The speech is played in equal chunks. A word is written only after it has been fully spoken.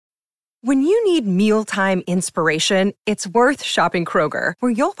When you need mealtime inspiration, it's worth shopping Kroger,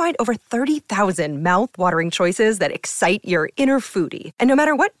 where you'll find over 30,000 mouth-watering choices that excite your inner foodie. And no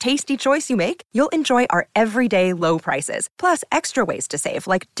matter what tasty choice you make, you'll enjoy our everyday low prices, plus extra ways to save,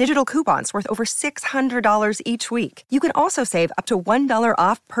 like digital coupons worth over $600 each week. You can also save up to $1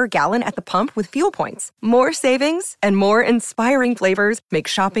 off per gallon at the pump with fuel points. More savings and more inspiring flavors make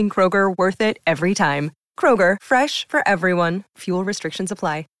shopping Kroger worth it every time. Kroger, fresh for everyone. Fuel restrictions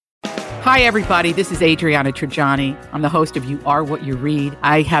apply. Hi, everybody. This is Adriana Trajani. I'm the host of You Are What You Read.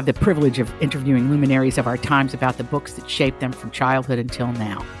 I have the privilege of interviewing luminaries of our times about the books that shaped them from childhood until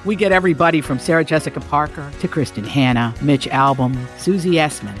now. We get everybody from Sarah Jessica Parker to Kristen Hanna, Mitch Albom, Susie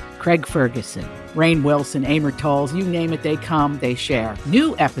Essman, Craig Ferguson, Rainn Wilson, Amor Tolls, you name it, they come, they share.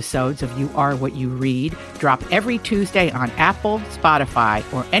 New episodes of You Are What You Read drop every Tuesday on Apple, Spotify,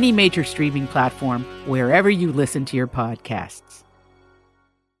 or any major streaming platform wherever you listen to your podcasts.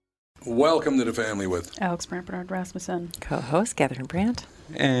 Welcome to the family with Alex Brandt Bernard Rasmussen, co-host Catherine Brandt,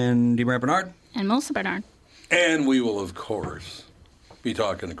 and Dee Brandt Bernard, and Melissa Bernard. And we will, of course, be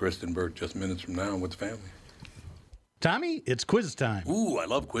talking to Kristen Burt just minutes from now with the family. Tommy, it's quiz time. Ooh, I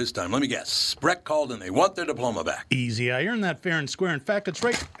love quiz time. Let me guess. Breck called and they want their diploma back. Easy. I earned that fair and square. In fact, it's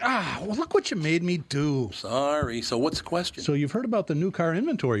right. Well, look what you made me do. Sorry. So what's the question? So you've heard about the new car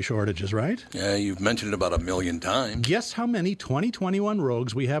inventory shortages, right? Yeah, you've mentioned it about 1,000,000 times. Guess how many 2021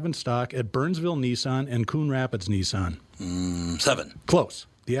 Rogues we have in stock at Burnsville Nissan and Coon Rapids Nissan? 7. Close.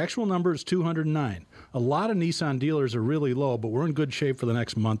 The actual number is 209. A lot of Nissan dealers are really low, but we're in good shape for the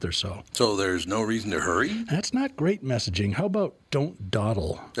next month or so. So there's no reason to hurry? That's not great messaging. How about don't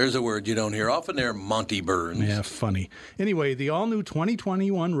dawdle? There's a word you don't hear often there, Monty Burns. Yeah, funny. Anyway, the all-new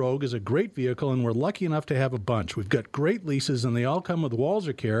 2021 Rogue is a great vehicle, and we're lucky enough to have a bunch. We've got great leases, and they all come with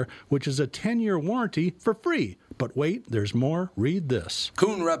Walser Care, which is a 10-year warranty for free. But wait, there's more. Read this.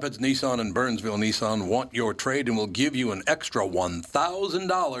 Coon Rapids Nissan and Burnsville Nissan want your trade and will give you an extra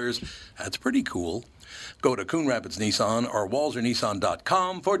 $1,000. That's pretty cool. Go to Coon Rapids Nissan or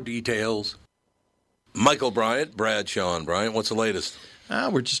WalserNissan.com for details. Michael Bryant, Bradshaw and Bryant, what's the latest?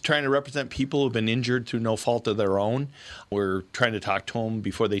 We're just trying to represent people who've been injured through no fault of their own. We're trying to talk to them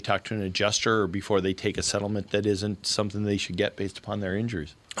before they talk to an adjuster or before they take a settlement that isn't something they should get based upon their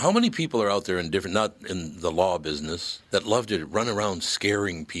injuries. How many people are out there not in the law business, that love to run around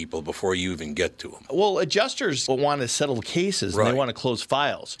scaring people before you even get to them? Well, adjusters want to settle cases and they want to close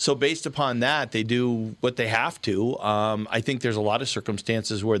files. So based upon that, they do what they have to. I think there's a lot of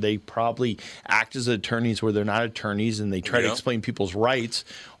circumstances where they probably act as attorneys where they're not attorneys and they try to explain people's rights,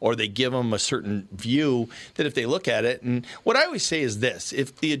 or they give them a certain view that if they look at it. And what I always say is this: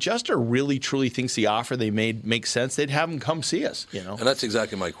 if the adjuster really truly thinks the offer they made makes sense, they'd have them come see us. And that's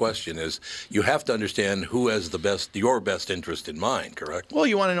exactly my question is, you have to understand who has your best interest in mind, correct? Well,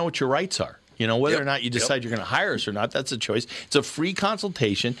 you want to know what your rights are. Whether or not you decide you're going to hire us or not, that's a choice. It's a free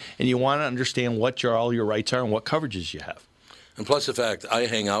consultation, and you want to understand what all your rights are and what coverages you have. And plus the fact I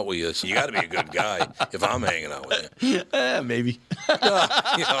hang out with you, so you got to be a good guy if I'm hanging out with you. Maybe.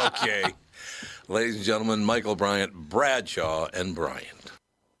 Okay. Ladies and gentlemen, Michael Bryant, Bradshaw and Bryant.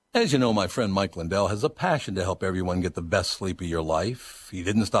 As you know, my friend Mike Lindell has a passion to help everyone get the best sleep of your life. He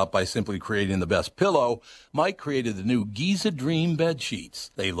didn't stop by simply creating the best pillow. Mike created the new Giza Dream bed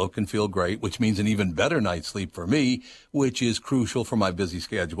sheets. They look and feel great, which means an even better night's sleep for me, which is crucial for my busy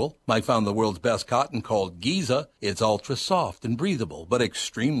schedule. Mike found the world's best cotton called Giza. It's ultra soft and breathable, but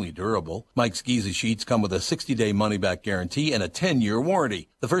extremely durable. Mike's Giza sheets come with a 60-day money-back guarantee and a 10-year warranty.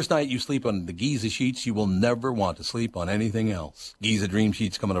 The first night you sleep on the Giza sheets, you will never want to sleep on anything else. Giza Dream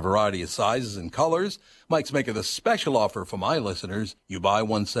sheets come in a variety of sizes and colors. Mike's making a special offer for my listeners. You buy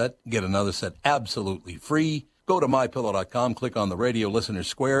one set, get another set absolutely free. Go to MyPillow.com, click on the Radio Listener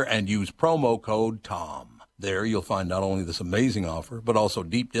Square, and use promo code TOM. There you'll find not only this amazing offer, but also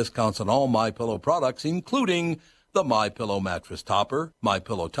deep discounts on all MyPillow products, including the MyPillow mattress topper,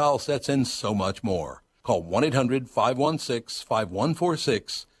 MyPillow towel sets, and so much more. Call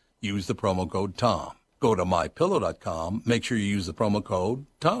 1-800-516-5146. Use the promo code TOM. Go to MyPillow.com. Make sure you use the promo code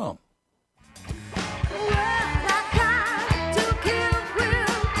TOM.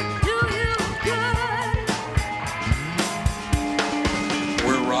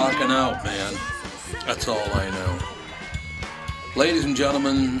 Rocking out, man. That's all I know. Ladies and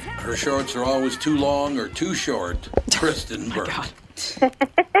gentlemen, her shorts are always too long or too short. Kristen Burt.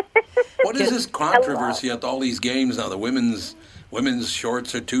 What is this controversy at all these games now? The women's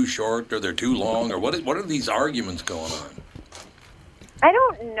shorts are too short or they're too long, or what are these arguments going on? I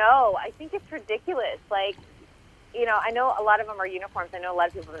don't know. I think it's ridiculous. I know a lot of them are uniforms. I know a lot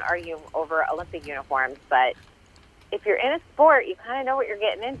of people have been arguing over Olympic uniforms, but if you're in a sport, you kind of know what you're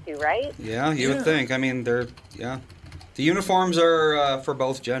getting into, right? Yeah, you would think. I mean, the uniforms are for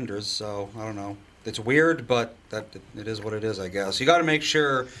both genders, so I don't know. It's weird, but it is what it is, I guess. You got to make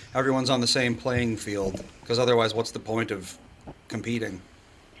sure everyone's on the same playing field, because otherwise, what's the point of competing?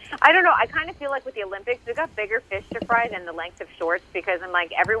 I don't know. I kind of feel like with the Olympics, we got bigger fish to fry than the length of shorts, because I'm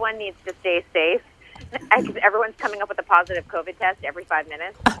like, everyone needs to stay safe. Everyone's coming up with a positive COVID test every 5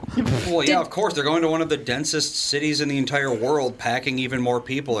 minutes. Well, yeah, of course. They're going to one of the densest cities in the entire world, packing even more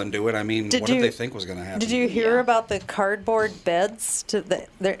people into it. I mean, what did they think was going to happen? Did you hear about the cardboard beds?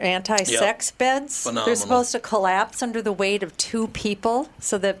 They're anti-sex beds? Phenomenal. They're supposed to collapse under the weight of 2 people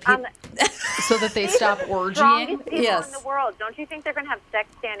so that so that they stop orgying. Strongest people Yes. in the world. Don't you think they're going to have sex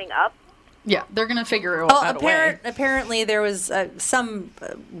standing up? Yeah, they're going to figure out a way. Apparently there was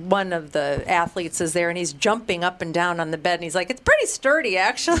one of the athletes is there, and he's jumping up and down on the bed, and he's like, it's pretty sturdy,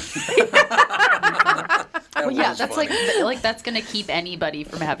 actually. Well, yeah, that's like that's going to keep anybody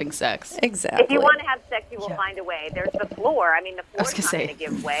from having sex. Exactly. If you want to have sex, you will find a way. There's the floor. I mean, the floor's not going to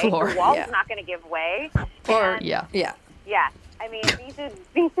give way. Floor. The wall's not going to give way. Yeah. Yeah. I mean, these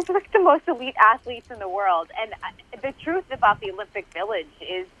are like the most elite athletes in the world. And the truth about the Olympic Village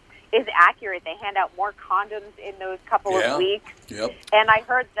is accurate. They hand out more condoms in those couple of weeks. Yep. And I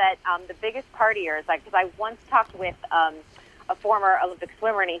heard that the biggest partiers, because I once talked with a former Olympic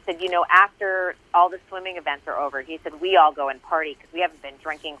swimmer, and he said, after all the swimming events are over, he said, we all go and party because we haven't been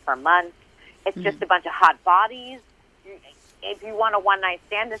drinking for months. It's just a bunch of hot bodies. If you want a one-night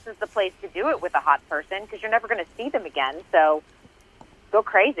stand, this is the place to do it with a hot person, because you're never going to see them again. So go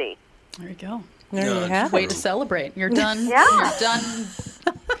crazy. There you go. There you have Way it. to celebrate. You're done. Yeah. You're done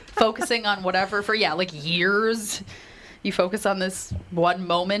focusing on whatever for years. You focus on this one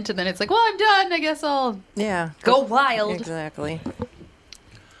moment, and then it's like, well, I'm done. I guess I'll go wild. Exactly. God,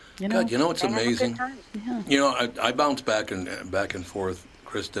 it's And have a good amazing. time. I bounce back and forth,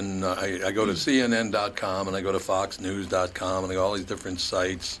 Kristen. I go to CNN.com, and I go to FoxNews.com, and I go all these different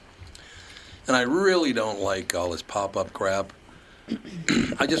sites. And I really don't like all this pop-up crap.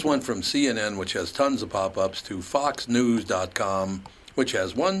 I just went from CNN, which has tons of pop-ups, to FoxNews.com, which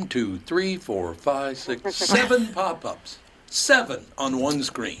has 1, 2, 3, 4, 5, 6, 7 pop-ups. 7 on one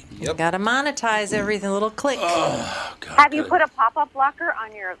screen. Yep. Got to monetize everything. A little click. Oh, God. Have you put a pop-up blocker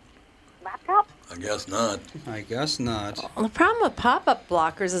on your laptop? I guess not. Well, the problem with pop-up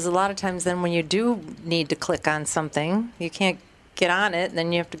blockers is a lot of times then when you do need to click on something, you can't get on it, and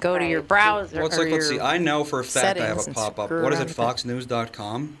then you have to go to your browser. Well, it's like, let's see. I know for a fact I have a settings and pop-up. screw What is it, around with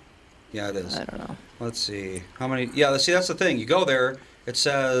foxnews.com? Yeah, it is. I don't know. Let's see. How many? Yeah, see, that's the thing. You go there, it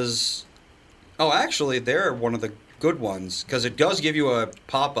says... Oh, actually, they're one of the good ones, because it does give you a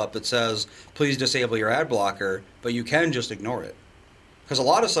pop-up that says, please disable your ad blocker, but you can just ignore it. Because a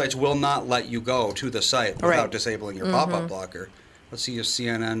lot of sites will not let you go to the site without disabling your pop-up blocker. Let's see if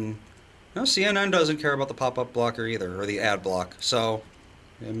CNN... No, CNN doesn't care about the pop-up blocker either, or the ad block. So,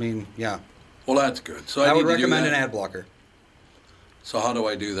 I mean, yeah. Well, that's good. So I would need to do recommend that. an ad blocker. So how do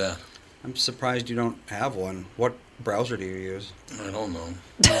I do that? I'm surprised you don't have one. What browser do you use? I don't know.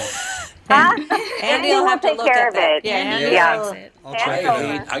 Andy will have to take look care at of that. it. Yeah, Andy Yeah. will- I'll check it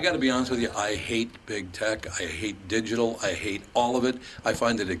out. I got to be honest with you. I hate big tech. I hate digital. I hate all of it. I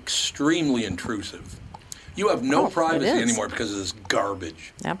find it extremely intrusive. You have no privacy is. anymore because of this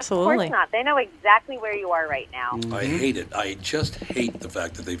garbage. Of Absolutely. course not. They know exactly where you are right now. I hate it. I just hate the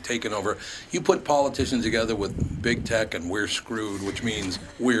fact that they've taken over. You put politicians together with big tech and we're screwed, which means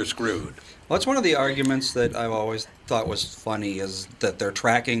we're screwed. Well, that's one of the arguments that I've always thought was funny, is that they're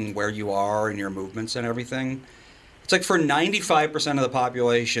tracking where you are and your movements and everything. It's like for 95% of the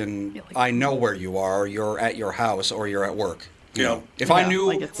population, I know where you are. You're at your house or you're at work. You know, if I knew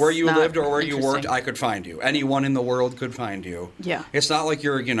like it's where you not lived or where you worked, interesting. I could find you. Anyone in the world could find you. Yeah. It's not like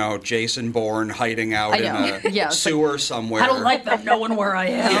you're, Jason Bourne hiding out in know. a Yeah, it's sewer somewhere. I don't like them knowing where I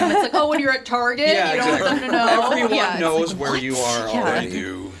am. It's like, oh, when you're at Target, Yeah, you don't exactly. want them to know. Everyone Yeah, it's knows like, where what? you are Yeah. already. They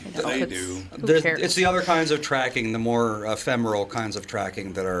do. They do. Who cares? It's the other kinds of tracking, the more ephemeral kinds of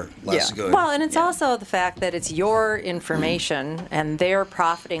tracking that are less good. Well, and it's also the fact that it's your information and they're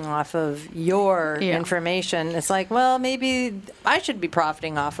profiting off of your information. It's like, well, maybe I should be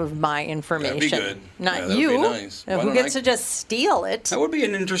profiting off of my information. good. Not Yeah, that'd you. be nice. Why Who don't gets I- to just steal it? That would be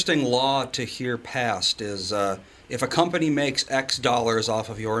an interesting law to hear passed, is if a company makes X dollars off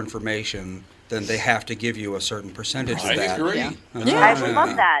of your information, then they have to give you a certain percentage I of that. agree. Yeah. I would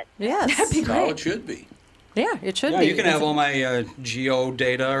love that. Yes. That's how it should be. Yeah, it should Yeah, be. you can have all my geo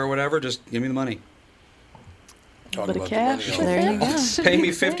data or whatever. Just give me the money. Talking about cash. the money. There you go. Pay me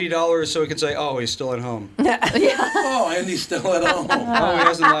 $50 so we can say, oh, he's still at home. Oh, Andy's still at home. Oh, he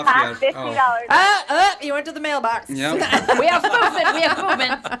hasn't left yet. $50. You went to the mailbox. Yep. We have movement. We have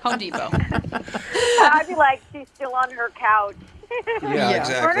movement. Home Depot. I'd be like, she's still on her couch. Yeah,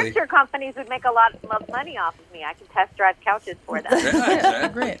 exactly. Furniture companies would make a lot of money off of me. I can test drive couches for them. Yeah,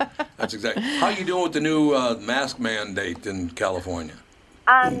 exactly. Great. That's exactly. How you doing with the new mask mandate in California?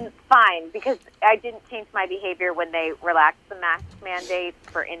 Fine, because I didn't change my behavior when they relaxed the mask mandate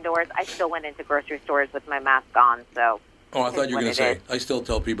for indoors. I still went into grocery stores with my mask on, so. Oh, I thought you were going to say, I still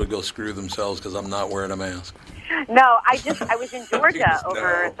tell people to go screw themselves because I'm not wearing a mask. No, I was in Georgia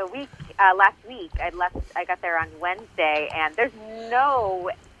over the week, last week. I got there on Wednesday, and there's no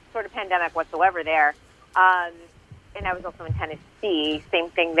sort of pandemic whatsoever there. And I was also in Tennessee, same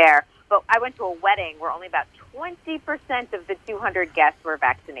thing there. But I went to a wedding where only about 20% of the 200 guests were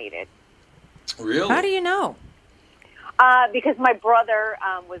vaccinated. Really? How do you know? Because my brother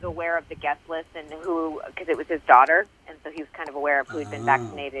was aware of the guest list and because it was his daughter, and so he was kind of aware of who had been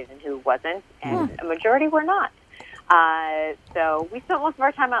vaccinated and who wasn't, and a majority were not. So we spent most of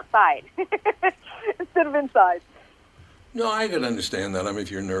our time outside instead of inside. No, I can understand that. I mean, if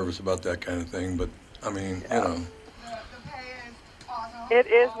you're nervous about that kind of thing, but I mean, you know. It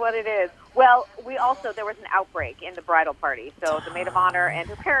is what it is. Well, there was an outbreak in the bridal party, so the maid of honor and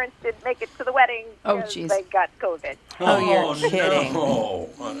her parents didn't make it to the wedding because they got COVID. Oh, you're kidding. No,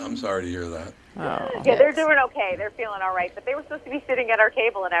 I'm sorry to hear that. Oh, yeah, they're doing okay. They're feeling all right, but they were supposed to be sitting at our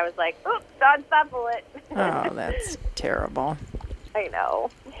table, and I was like, oops, dodge that bullet. Oh, that's terrible. I know.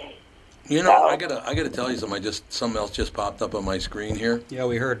 You know, I gotta tell you something. Something else just popped up on my screen here. Yeah,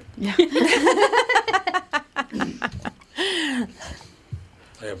 we heard.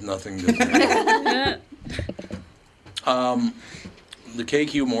 I have nothing to say. The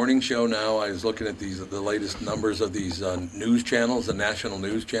KQ Morning Show now, I was looking at the latest numbers of these news channels, the national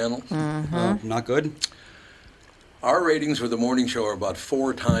news channels. Not good. Our ratings for the morning show are about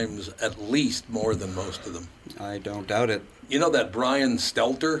 4 times at least more than most of them. I don't doubt it. You know that Brian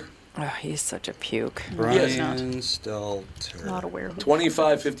Stelter? Oh, he's such a puke. Brian Stelter. Not aware of it.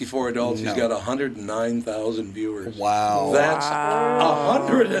 25, 54 adults. No. He's got 109,000 viewers. Wow. That's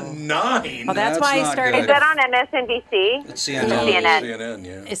 109. Well, that's why he started. Is that on MSNBC? It's CNN. No, CNN. CNN,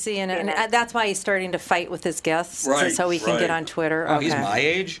 yeah. It's CNN. And that's why he's starting to fight with his guests, Right, so he can get right. on Twitter. Oh, Okay. he's my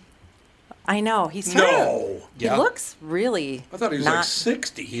age? I know. He's No. He Yeah. looks really. I thought he was not, like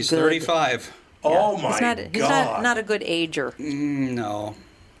 60. He's Good. 35. Oh, my he's not, God. He's not a good ager. No.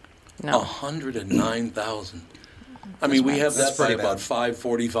 No. 109,000. I mean, we have That's that by pretty bad. about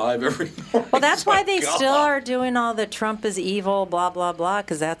 5:45 every morning. Well, that's My why they God. still are doing all the Trump is evil, blah, blah, blah,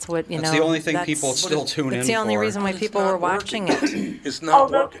 because that's what, That's the only thing people still tune in for. It's the only reason why people were watching it. It's not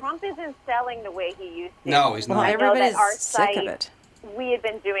Although working. Trump isn't selling the way he used to. No, he's not. Well, I know that everybody's our sick of site, it. We had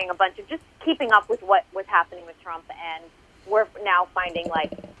been doing a bunch of just keeping up with what was happening with Trump, and we're now finding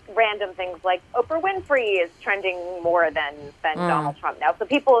like random things like Oprah Winfrey is trending more than Donald Trump now. So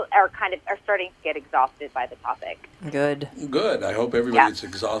people are starting to get exhausted by the topic. Good. Good. I hope everybody's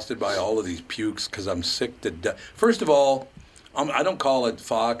exhausted by all of these pukes because I'm sick to death. First of all, I don't call it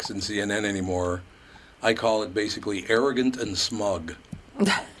Fox and CNN anymore. I call it basically arrogant and smug.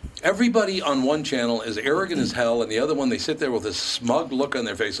 Everybody on one channel is arrogant as hell, and the other one, they sit there with a smug look on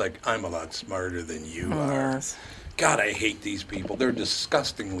their face like, I'm a lot smarter than you are. Yes. God, I hate these people. They're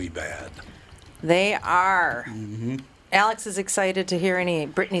disgustingly bad. They are. Alex is excited to hear any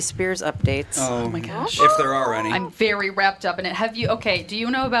Britney Spears updates. Oh my gosh. If there are any. I'm very wrapped up in it. Do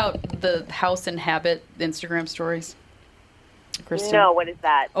you know about the House and Habit Instagram stories? Kristen? No, what is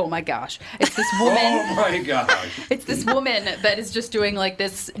that? Oh my gosh. It's this woman. Oh my gosh. It's this woman that is just doing like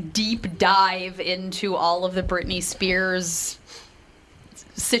this deep dive into all of the Britney Spears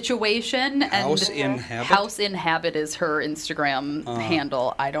situation. House and in Habit? House in Habit is her Instagram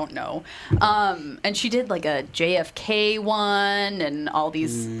handle. I don't know. And she did like a JFK one and all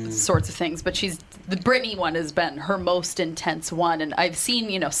these sorts of things. But the Britney one has been her most intense one. And I've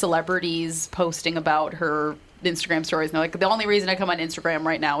seen, celebrities posting about her Instagram stories. And they're like, the only reason I come on Instagram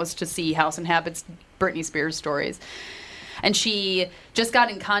right now is to see House and Habit's Britney Spears stories. And she just got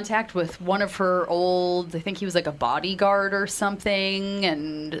in contact with one of her old, I think he was like a bodyguard or something.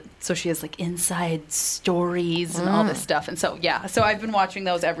 And so she has like inside stories and all this stuff. And so, so I've been watching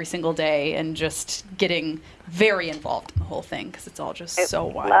those every single day and just getting very involved in the whole thing because it's all just so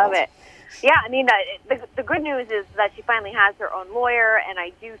wild. Love it. Yeah, I mean, the good news is that she finally has her own lawyer, and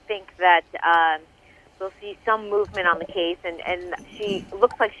I do think that we'll see some movement on the case, and she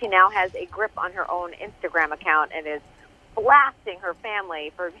looks like she now has a grip on her own Instagram account and is blasting her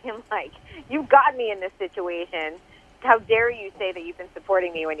family for being like, "You got me in this situation. How dare you say that you've been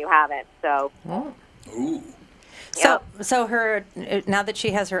supporting me when you haven't?" So. Ooh. So her now that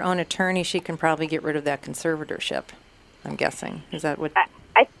she has her own attorney, she can probably get rid of that conservatorship. I'm guessing. Is that what?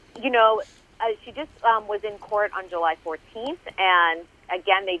 She just was in court on July 14th, and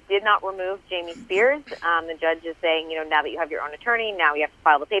again, they did not remove Jamie Spears. The judge is saying, now that you have your own attorney, now you have to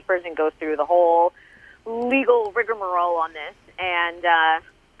file the papers and go through the whole legal rigmarole on this. And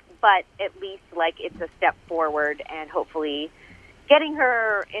but at least it's a step forward, and hopefully getting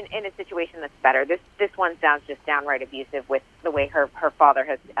her in a situation that's better. This one sounds just downright abusive with the way her father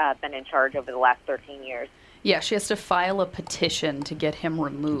has been in charge over the last 13 years. Yeah, she has to file a petition to get him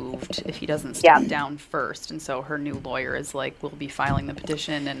removed if he doesn't step down first. And so her new lawyer is like, we'll be filing the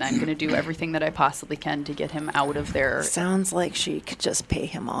petition, and I'm going to do everything that I possibly can to get him out of there. Sounds like she could just pay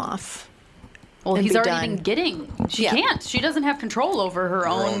him off. Well, he's already been getting. She can't. She doesn't have control over her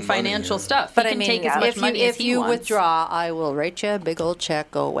own financial stuff. But he can take as much money as if he you wants. withdraw, I will write you a big old check.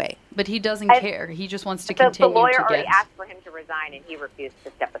 Go away. But he doesn't care. He just wants to continue the lawyer to get. already asked for him to resign, and he refused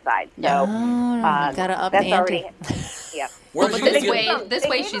to step aside. So gotta up the ante. Already, yeah. Well, but this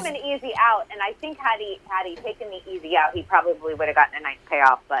way, she's an easy out, and I think had he taken the easy out, he probably would have gotten a nice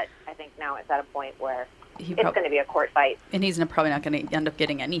payoff. But I think now it's at a point where it's going to be a court fight, and he's probably not going to end up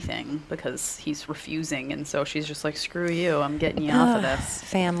getting anything because he's refusing, and so she's just like, "Screw you, I'm getting you off of this."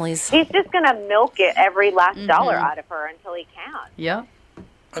 Families. He's just going to milk it every last dollar out of her until he can. Yep.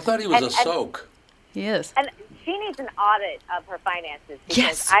 I thought he was a soak. He is. And she needs an audit of her finances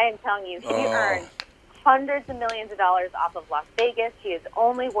because I am telling you, she earned hundreds of millions of dollars off of Las Vegas. She is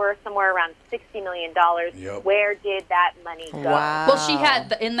only worth somewhere around $60 million. Yep. Where did that money go? Wow. Well, she had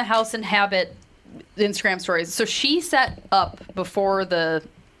the In the House and Habit Instagram stories. So she set up, before the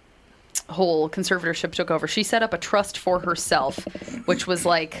whole conservatorship took over, she set up a trust for herself, which was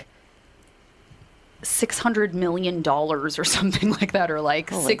like $600 million or something like that, or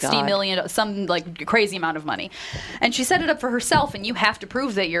like $60 million, some like crazy amount of money. And she set it up for herself, and you have to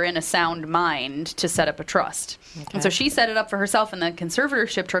prove that you're in a sound mind to set up a trust. Okay. And so she set it up for herself, and the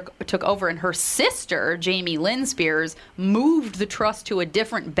conservatorship took over, and her sister, Jamie Lynn Spears, moved the trust to a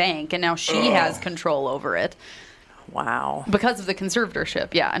different bank, and now she has control over it. Wow. Because of the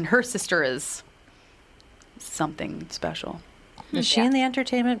conservatorship, yeah. And her sister is something special. Is she in the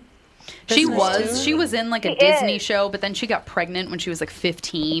entertainment? She was in like a Disney show, but then she got pregnant when she was like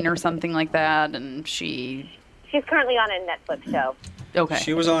 15 or something like that, and she's currently on a Netflix show. Okay.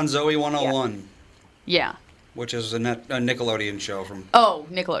 She was on Zoe 101. Yeah. Which is a Nickelodeon show from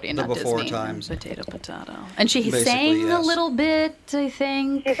Nickelodeon, the not before Disney. times. Potato. And she sang a little bit, I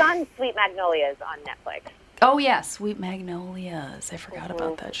think. She's on Sweet Magnolias on Netflix. Oh yeah, Sweet Magnolias. I forgot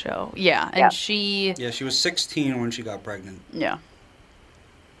about that show. Yeah, and she was 16 when she got pregnant. Yeah.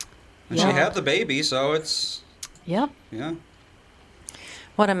 And she had the baby, so it's... Yep. Yeah.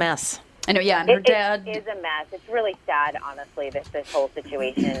 What a mess. I know, yeah, and her dad... It is a mess. It's really sad, honestly, this whole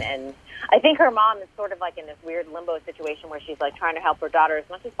situation. And I think her mom is sort of like in this weird limbo situation where she's like trying to help her daughter as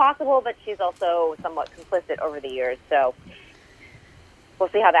much as possible, but she's also somewhat complicit over the years. So we'll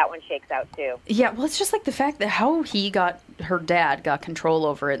see how that one shakes out, too. Yeah, well, it's just like the fact that how her dad got control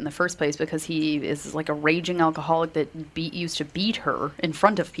over it in the first place, because he is like a raging alcoholic that used to beat her in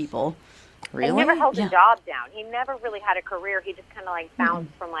front of people. Really? He never held a job down. He never really had a career. He just kind of like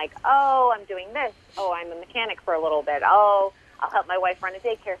bounced from like, oh, I'm doing this. Oh, I'm a mechanic for a little bit. Oh, I'll help my wife run a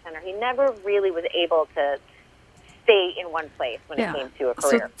daycare center. He never really was able to stay in one place when it came to a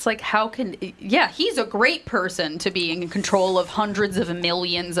career. So it's like, he's a great person to be in control of hundreds of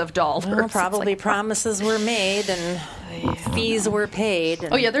millions of dollars. Well, probably promises were made and fees were paid.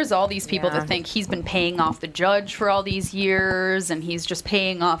 Oh, yeah, there's all these people that think he's been paying off the judge for all these years, and he's just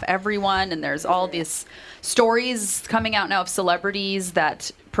paying off everyone, and there's all these stories coming out now of celebrities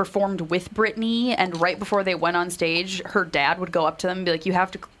that performed with Britney, and right before they went on stage, her dad would go up to them and be like, you have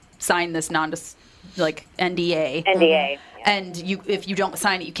to sign this NDA. NDA. And if you don't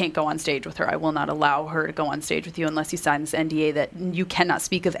sign it, you can't go on stage with her. I will not allow her to go on stage with you unless you sign this NDA that you cannot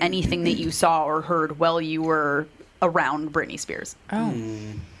speak of anything that you saw or heard while you were around Britney Spears. Oh.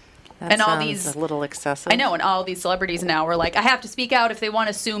 That and all sounds these a little excessive. I know, and all these celebrities now are like, I have to speak out. If they want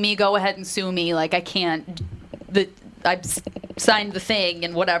to sue me, go ahead and sue me. Like, I can't. I've signed the thing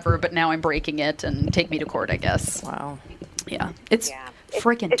and whatever, but now I'm breaking it and take me to court, I guess. Wow. Yeah. It's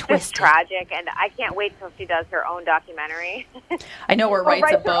freaking it's twisted. Just tragic, and I can't wait till she does her own documentary. I know, or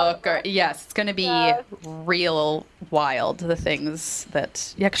writes a book. Yes, it's going to be real wild, the things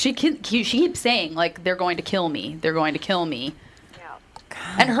that... Yeah, 'cause she keeps saying, like, they're going to kill me. They're going to kill me.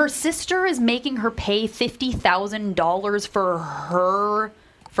 And her sister is making her pay $50,000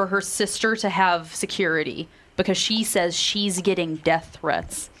 for her sister to have security because she says she's getting death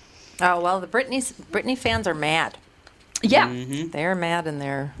threats. Oh, well, the Britney fans are mad. Yeah. Mm-hmm. They're mad and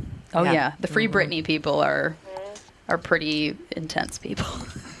they're... Oh, yeah. The Free Britney people are pretty intense people.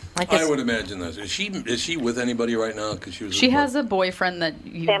 I would imagine that. Is she with anybody right now? Because she has a boyfriend that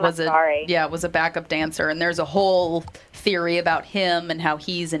was a backup dancer, and there's a whole theory about him and how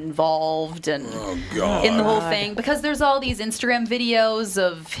he's involved and in the whole thing because there's all these Instagram videos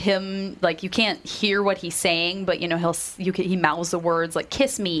of him, like you can't hear what he's saying, but he mouths the words like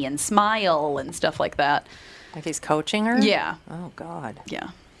 "kiss me" and "smile" and stuff like that. Like he's coaching her? Yeah. Oh God. Yeah.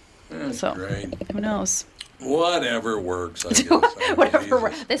 That's so great. Who knows? Whatever works, I guess. Whatever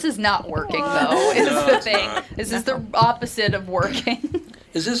works. This is not working, though, is the thing. This is the opposite of working.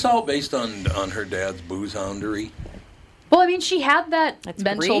 Is this all based on her dad's booze houndery? Well, I mean, she had that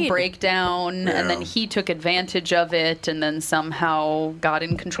mental breakdown, Yeah. and then he took advantage of it, and then somehow got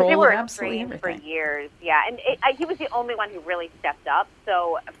in control They of were absolutely extreme for everything. years, yeah. And he was the only one who really stepped up.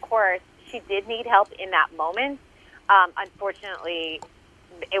 So, of course, she did need help in that moment. Unfortunately,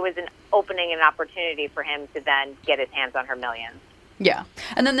 it was an opening and opportunity for him to then get his hands on her millions. Yeah.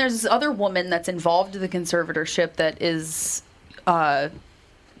 And then there's this other woman that's involved in the conservatorship that is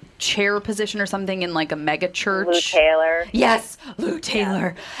chair position or something in like a mega church. Lou Taylor. Yes, Lou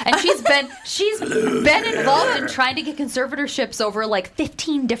Taylor. Yeah. And she's been involved in trying to get conservatorships over like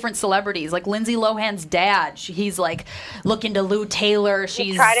 15 different celebrities. Like Lindsay Lohan's dad, he's like looking to Lou Taylor.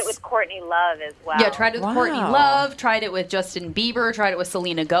 She tried it with Courtney Love as well. Yeah, tried it with Courtney Love, tried it with Justin Bieber, tried it with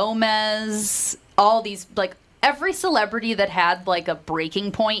Selena Gomez. All these, like, every celebrity that had like a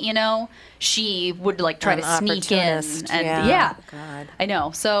breaking point, she would like try to sneak in. And yeah. God. I know.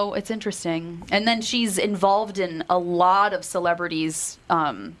 So it's interesting. And then she's involved in a lot of celebrities'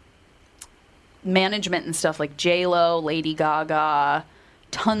 management and stuff, like J-Lo, Lady Gaga,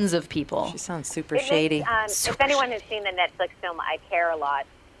 tons of people. She sounds super shady. If anyone has seen the Netflix film I Care a Lot,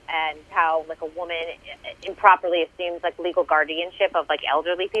 and how like a woman improperly assumes like legal guardianship of like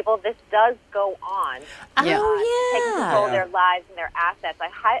elderly people, this does go on. Taking control of their lives and their assets.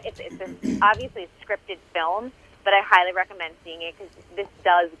 It's obviously a scripted film, but I highly recommend seeing it because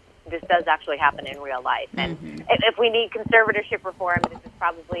this does actually happen in real life. And if we need conservatorship reform, this is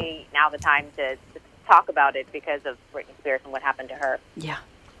probably now the time to talk about it because of Britney Spears and what happened to her. Yeah.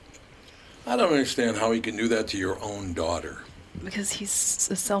 I don't understand how he can do that to your own daughter. Because he's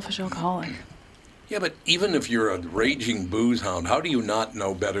a selfish alcoholic. Yeah, but even if you're a raging booze hound, how do you not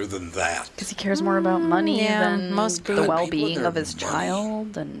know better than that? Because he cares more about money than most the well-being of his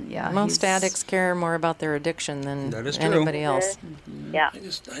child. And most addicts care more about their addiction than anybody else. Yeah.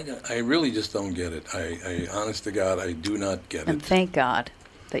 I really just don't get it. I honest to God, I do not get it. And thank God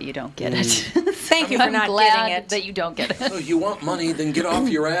that you don't get it. Thank you for not getting it. That you don't get it. So you want money, then get off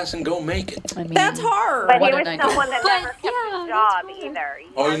your ass and go make it. I mean, that's hard. But he was someone that never kept his job either.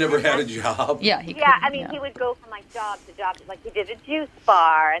 Oh, he never had a job? Yeah, he would go from like job to job. Like he did a juice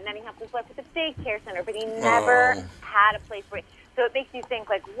bar, and then he helped his wife with a daycare center, but he never had a place where. So it makes you think,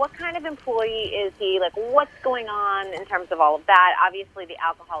 like, what kind of employee is he? Like, what's going on in terms of all of that? Obviously, the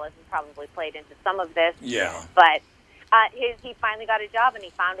alcoholism probably played into some of this. Yeah. But he finally got a job, and he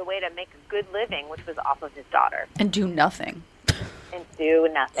found a way to make a good living, which was off of his daughter. And do nothing. And do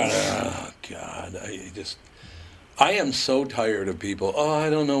nothing. Oh, God. I am so tired of people. Oh, I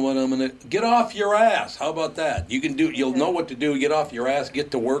don't know what I'm going to... Get off your ass. How about that? You'll know what to do. Get off your ass,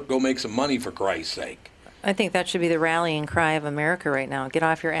 get to work, go make some money, for Christ's sake. I think that should be the rallying cry of America right now. Get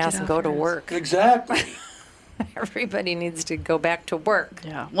off your ass and go to work. Exactly. Everybody needs to go back to work.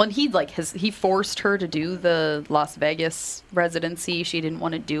 Yeah. Well, he forced her to do the Las Vegas residency. She didn't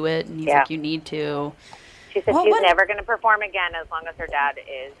want to do it, and he's like, "You need to." She said she's never going to perform again as long as her dad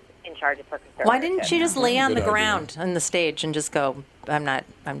is in charge of her conservatorship. Why didn't she just lay on the ground on the stage and just go,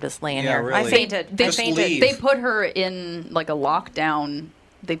 I'm just laying here. Really. I fainted. They fainted. They put her in like a lockdown.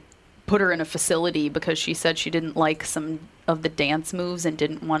 They put her in a facility because she said she didn't like some of the dance moves and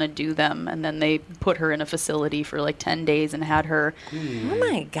didn't want to do them. And then they put her in a facility for like 10 days and had her... Oh,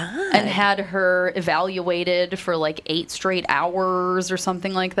 my God. And had her evaluated for like 8 straight hours or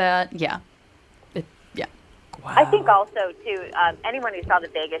something like that. Yeah. Wow. I think also, too, anyone who saw the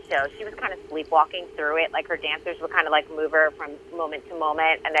Vegas show, she was kind of sleepwalking through it. Like, her dancers would kind of, like, move her from moment to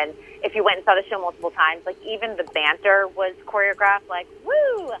moment. And then if you went and saw the show multiple times, like, even the banter was choreographed. Like,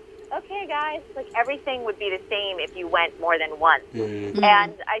 woo! Okay, guys. Like, everything would be the same if you went more than once. Mm-hmm.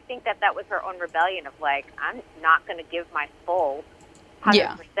 And I think that was her own rebellion of, like, I'm not going to give my full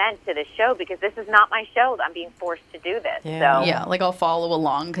 100% to the show because this is not my show. I'm being forced to do this. Yeah. So Yeah, like I'll follow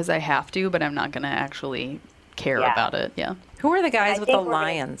along because I have to, but I'm not going to actually care about it. Yeah. Who are the guys I with the think we're gonna-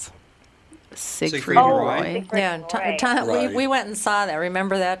 lions? Siegfried and and Roy. Roy. Siegfried Yeah, and Tom, Roy. Tom, Right. we went and saw that.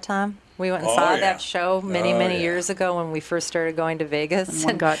 Remember that, Tom? We went and Oh, saw yeah. that show many, Oh, many yeah. years ago when we first started going to Vegas. And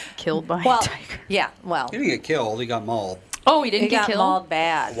one got killed by well, a tiger. yeah, well, He didn't get killed. He got mauled. Oh, he didn't he get got killed? mauled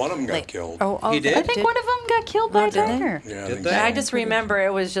bad. One of them got killed. Oh, He did? I think one of them got killed by a did they? tiger. Yeah, I Did think they? so. I just remember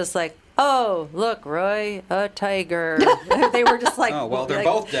it was just like, oh, look, Roy, a tiger. They were just like, Oh, well, they're like,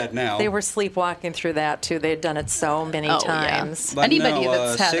 both dead now. They were sleepwalking through that too. They'd done it so many Oh, times. But Anybody no,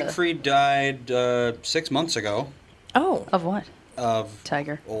 that's had Siegfried died 6 months ago Oh, Of what? of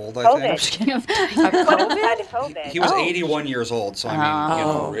Tiger. old, I COVID. think. Just kidding. a COVID? COVID. He was 81 years old, so I mean, you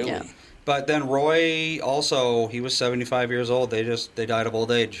know. Oh, really? yeah. But then Roy also, he was 75 years old. They died of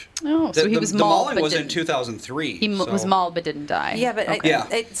old age. Oh, so he was the mauled, mauling but was in didn't. 2003. He was so- mauled but didn't die. Yeah, but Okay. Yeah.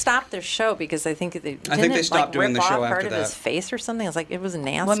 it stopped their show because I think they stopped doing rip the show off part after of his that. face or something. It's like it was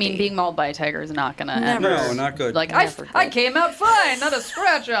nasty. Well, I mean, being mauled by a tiger is not going to Never. ever. No, not good. Like, Never I good. came out fine, not a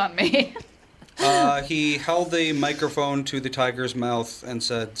scratch on me. He held the microphone to the tiger's mouth and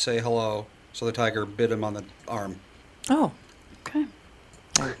said, "Say hello." So the tiger bit him on the arm. Oh, Okay.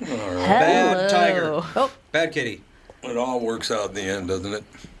 Bad tiger. oh, Bad kitty. It all works out in the end, doesn't it?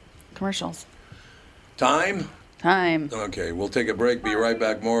 Commercials. Time? Time. Okay, we'll take a break. Be right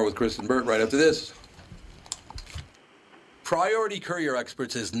back. More with Kristen Burt right after this. Priority Courier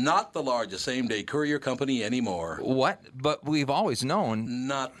Experts is not the largest same-day courier company anymore. What? But we've always known.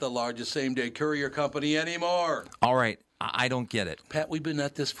 Not the largest same-day courier company anymore. All right, I don't get it. Pat, we've been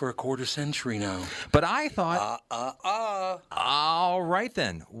at this for a quarter century now. But I thought. Uh. All right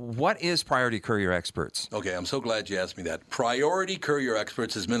then. What is Priority Courier Experts? Okay, I'm so glad you asked me that. Priority Courier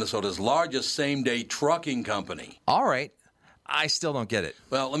Experts is Minnesota's largest same-day trucking company. All right. I still don't get it.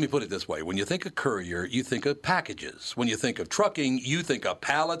 Well, let me put it this way. When you think of courier, you think of packages. When you think of trucking, you think of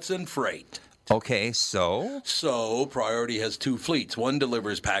pallets and freight. Okay, so? So, Priority has two fleets. One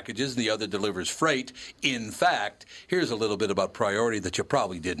delivers packages, the other delivers freight. In fact, here's a little bit about Priority that you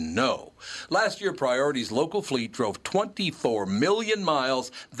probably didn't know. Last year, Priority's local fleet drove 24 million miles.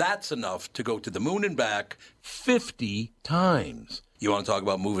 That's enough to go to the moon and back 50 times. You want to talk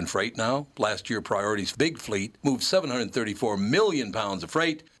about moving freight now? Last year, Priority's big fleet moved 734 million pounds of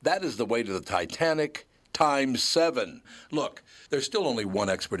freight. That is the weight of the Titanic times 7. Look, there's still only one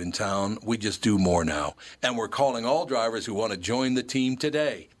expert in town. We just do more now. And we're calling all drivers who want to join the team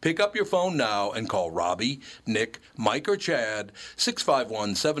today. Pick up your phone now and call Robbie, Nick, Mike, or Chad,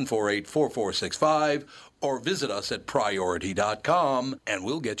 651-748-4465, or visit us at priority.com, and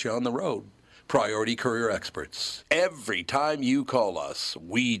we'll get you on the road. Priority Courier Experts. Every time you call us,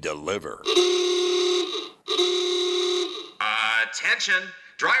 we deliver. Attention!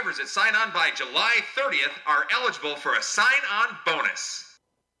 Drivers that sign on by July 30th are eligible for a sign-on bonus.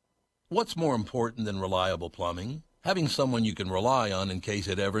 What's more important than reliable plumbing? Having someone you can rely on in case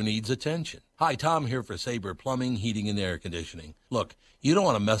it ever needs attention. Hi, Tom here for Sabre Plumbing, Heating, and Air Conditioning. Look, you don't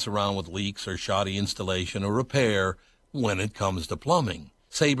want to mess around with leaks or shoddy installation or repair when it comes to plumbing.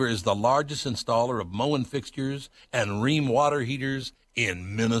 Sabre is the largest installer of Moen fixtures and Rheem water heaters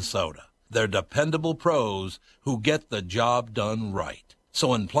in Minnesota. They're dependable pros who get the job done right. So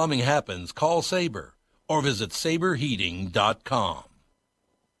when plumbing happens, call Sabre or visit saberheating.com.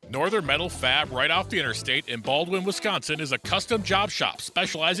 Northern Metal Fab right off the interstate in Baldwin, Wisconsin is a custom job shop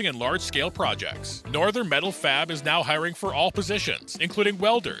specializing in large-scale projects. Northern Metal Fab is now hiring for all positions, including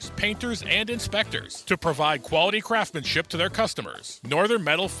welders, painters, and inspectors, to provide quality craftsmanship to their customers. Northern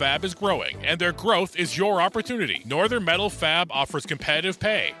Metal Fab is growing, and their growth is your opportunity. Northern Metal Fab offers competitive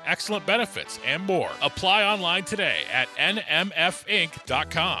pay, excellent benefits, and more. Apply online today at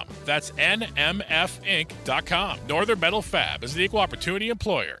nmfinc.com. That's nmfinc.com. Northern Metal Fab is the equal opportunity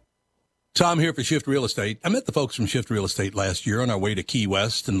employer. Tom here for Shift Real Estate. I met the folks from Shift Real Estate last year on our way to Key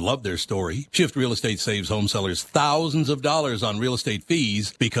West and loved their story. Shift Real Estate saves home sellers thousands of dollars on real estate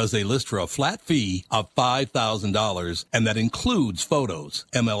fees because they list for a flat fee of $5,000, and that includes photos,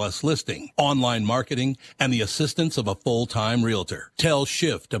 MLS listing, online marketing, and the assistance of a full-time realtor. Tell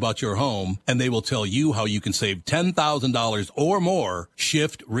Shift about your home, and they will tell you how you can save $10,000 or more.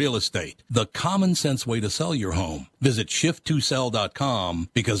 Shift Real Estate, the common sense way to sell your home. Visit shift2sell.com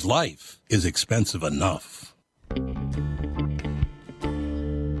because life is expensive enough.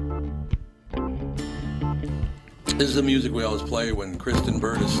 This is the music we always play when Kristen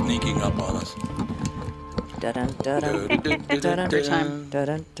Burt is sneaking up on us. Every time.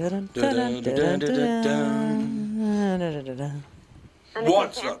 And the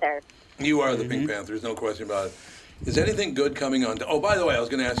What's Pink up? Panther. You are the Pink Panthers, no question about it. Is anything good coming on? Oh, by the way, I was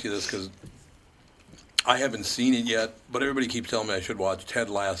going to ask you this because I haven't seen it yet, but everybody keeps telling me I should watch Ted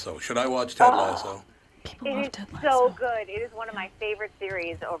Lasso. Should I watch Ted Lasso? It is so good. It is one of my favorite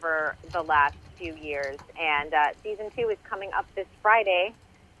series over the last few years. And season 2 is coming up this Friday.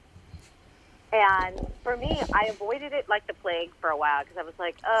 And for me, I avoided it like the plague for a while because I was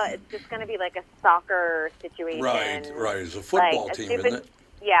like, it's just going to be like a soccer situation. Right. It's a football team, isn't it?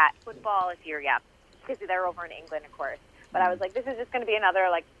 Yeah, football if you're, because they're over in England, of course. But I was like, this is just going to be another,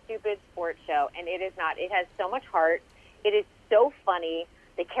 like, stupid sports show. And it is not. It has so much heart. It is so funny.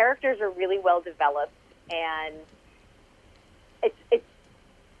 The characters are really well developed. And it's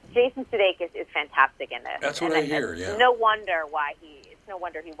Jason Sudeikis is fantastic in this. That's what I hear, yeah. No wonder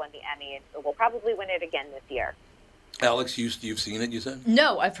he won the Emmy. And will probably win it again this year. Alex, you've seen it, you said?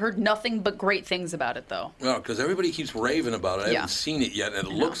 No, I've heard nothing but great things about it, though. No, because everybody keeps raving about it. I haven't seen it yet, and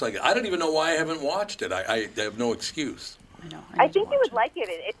it looks like it. I don't even know why I haven't watched it. I have no excuse. I know. I think you would like it.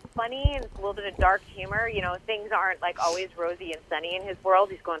 It's funny and it's a little bit of dark humor. You know, things aren't like always rosy and sunny in his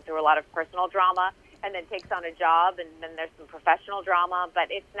world. He's going through a lot of personal drama and then takes on a job, and then there's some professional drama, but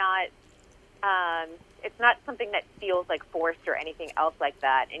it's not something that feels like forced or anything else like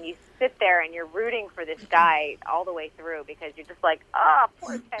that. And you sit there and you're rooting for this guy all the way through because you're just like,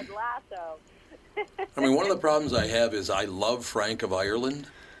 poor Ted Lasso. I mean, one of the problems I have is I love Frank of Ireland,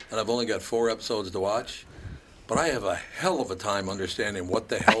 and I've only got 4 episodes to watch. But I have a hell of a time understanding what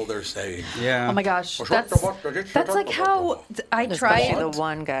the hell they're saying. Yeah. Oh my gosh, that's like how I tried. The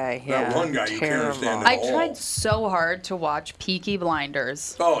one guy, That one guy, you can't understand I tried so hard to watch Peaky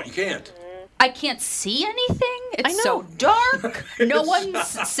Blinders. Oh, you can't. I can't see anything. It's so dark. No one's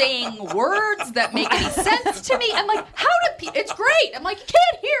saying words that make any sense to me. I'm like, it's great. I'm like, you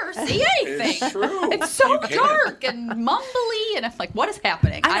can't hear or see anything. It's true. It's so dark and mumbly, and I'm like, what is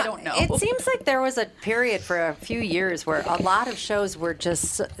happening? I don't know. It seems like there was a period for a few years where a lot of shows were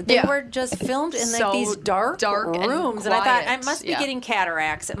just were just filmed in like these dark rooms, and I thought I must be getting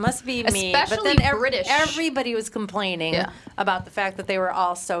cataracts. It must be me. Especially but then British. Everybody was complaining about the fact that they were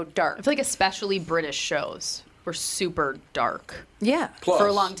all so dark. I feel like especially British shows were super dark. Yeah. Plus, for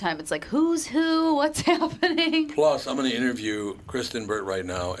a long time, it's like, who's who? What's happening? Plus, I'm going to interview Kristen Burt right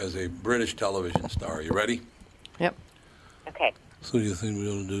now as a British television star. Are you ready? Yep. Okay. So do you think we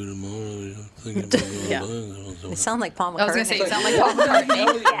ought to do tomorrow? You sound like Paul McCartney. I was going to say, you sound like Paul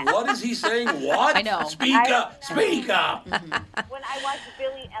McCartney. What is he saying? What? I know. Speak up. Speak up. When I watched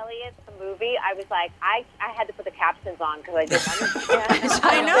Billy Elliot, the movie, I was like, I had to put the captions on because I didn't understand.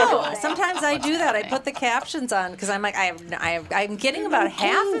 I know. Sometimes I do that. I put the captions on because I'm like, I'm getting about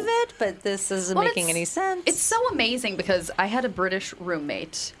half of it, but this isn't making any sense. It's so amazing because I had a British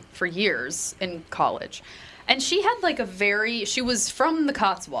roommate for years in college. And she had like she was from the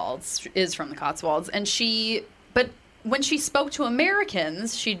Cotswolds, is from the Cotswolds, but when she spoke to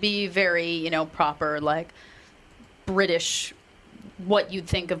Americans, she'd be very, proper, like British, what you'd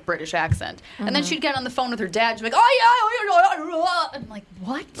think of British accent. Mm-hmm. And then she'd get on the phone with her dad, she'd be like, I'm like,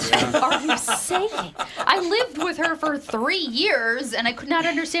 what are you saying? I lived with her for 3 years, and I could not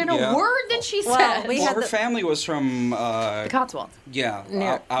understand a word that she said. Her family was from the Cotswolds.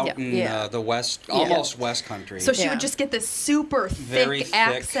 Yeah, out in the west, almost West Country. So she would just get this super thick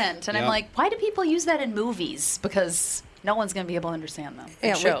accent, and I'm like, why do people use that in movies? Because no one's going to be able to understand them.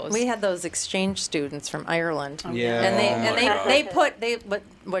 Yeah, shows. We had those exchange students from Ireland. Yeah, and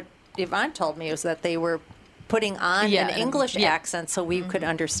what Yvonne told me was that they were putting on an English accent so we could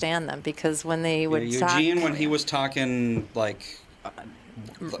understand them because when they would talk, Eugene, when he was talking like.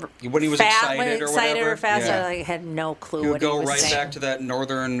 When he was excited or whatever, fast, I had no clue. He would what he go was right saying. back to that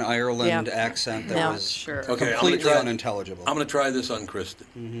Northern Ireland accent that was completely unintelligible. I'm going to try this on Kristen.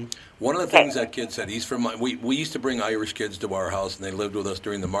 Mm-hmm. One of the things that kid said, he's from. We used to bring Irish kids to our house, and they lived with us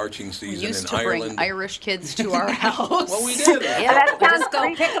during the marching season in Ireland. We used to bring Irish kids to our house. Well, we did. Just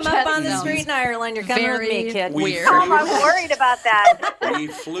go pick them up on the street in Ireland. You're coming with me, kid. Weird. I'm worried about that. We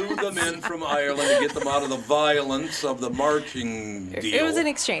flew them in from Ireland to get them out of the violence of the marching deal. It was an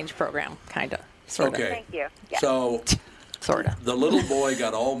exchange program, kind of. Sort of. Thank you. Yeah. So, sort of. The little boy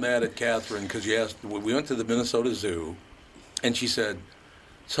got all mad at Catherine because she asked. We went to the Minnesota Zoo, and she said,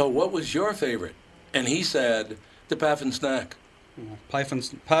 "So, what was your favorite?" And he said, "The Puff and Snack." Puff and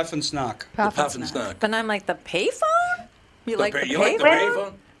Snack. The Puff and Snack. But I'm like, the payphone? You like the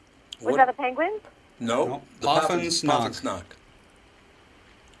payphone? Was that the Penguins? No. The Puff and Snack.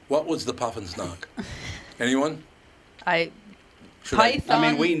 What was the Puff and Snack? Anyone? Python.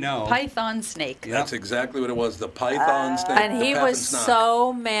 I mean, we know. Python snake. That's exactly what it was. The python snake. And he was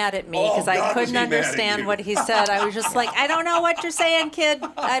so mad at me because I couldn't understand what he said. I was just like, I don't know what you're saying, kid.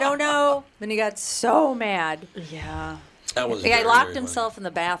 I don't know. And he got so mad. Yeah. That was. He locked himself in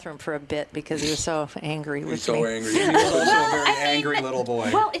the bathroom for a bit because he was so angry with me. So angry. He was also a very angry little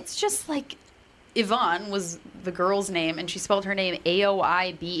boy. Well, it's just like Yvonne was the girl's name, and she spelled her name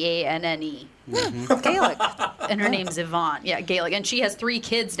Aoibanne. Gaelic. And her name's Yvonne. Yeah, Gaelic. And she has 3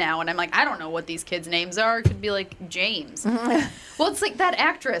 kids now, and I'm like, I don't know what these kids' names are. It could be like James. Well, it's like that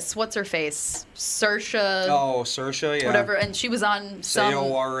actress. What's her face? Saoirse. Oh, Saoirse, yeah. Whatever. And she was on some.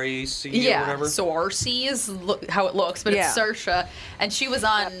 Saoirse yeah, or whatever. Saoirse is how it looks, but Yeah. it's Saoirse. And she was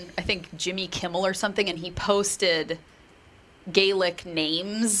on, I think, Jimmy Kimmel or something, and he posted Gaelic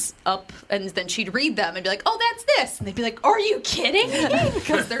names up, and then she'd read them and be like, oh, that's this. And they'd be like, are you kidding me?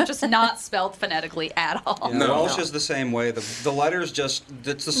 Because they're just not spelled phonetically at all. Yeah, Welsh is the same way. The letters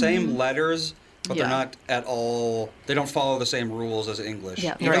it's the same letters, but they're not at all, they don't follow the same rules as English.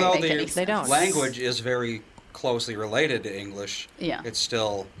 Yeah, Even though they don't. language is very closely related to English, it's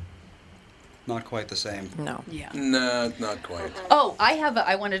still not quite the same. No. Yeah. No, not quite. Oh,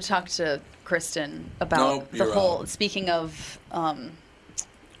 I wanted to talk to Kristen about the whole, speaking of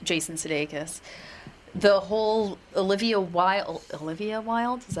Jason Sudeikis, the whole Olivia Wilde,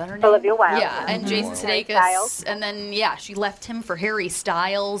 is that her name? Olivia Wilde. Yeah, and Jason Sudeikis, and then, she left him for Harry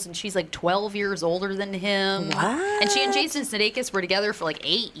Styles, and she's like 12 years older than him. What? And she and Jason Sudeikis were together for like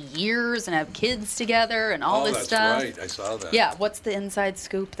 8 years and have kids together and all this stuff. That's right. I saw that. Yeah, what's the inside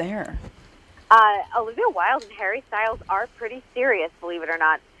scoop there? Olivia Wilde and Harry Styles are pretty serious, believe it or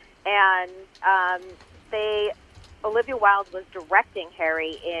not. And Olivia Wilde was directing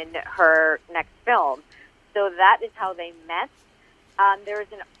Harry in her next film. So that is how they met. There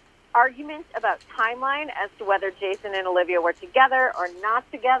is an argument about timeline as to whether Jason and Olivia were together or not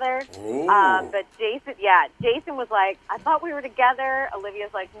together. But Jason was like, I thought we were together.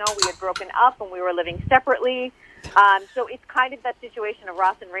 Olivia's like, no, we had broken up and we were living separately. So it's kind of that situation of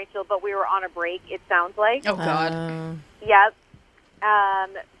Ross and Rachel, but we were on a break, it sounds like. Oh, God. Yep.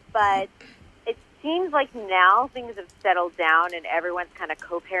 But it seems like now things have settled down and everyone's kind of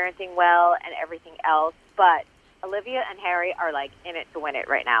co-parenting well and everything else. But Olivia and Harry are like in it to win it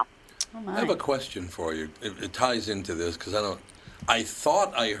right now. Oh, I have a question for you. It ties into this because I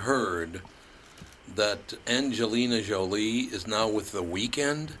thought I heard that Angelina Jolie is now with The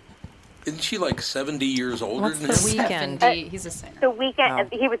Weeknd. Isn't she like 70 years older than him? What's The Weeknd? He's a singer. The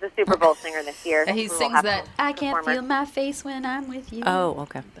Weeknd, he was a Super Bowl singer this year. And he sings that, I can't feel my face when I'm with you. Oh,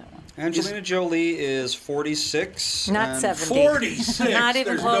 okay. Angelina Jolie is 46. Not 70. 46? Not even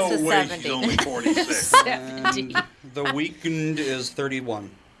There's close no to way 70. she's only 46. 70. The Weeknd is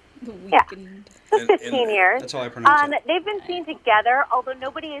 31. Yeah. So 15 years. That's how I pronounce it. They've been seen together, although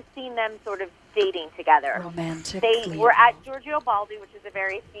nobody has seen them sort of dating together. Romantic. They were at Giorgio Baldi, which is a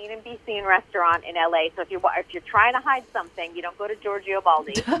very seen and be seen restaurant in LA. So if you're trying to hide something, you don't go to Giorgio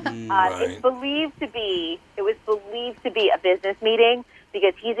Baldi. It was believed to be a business meeting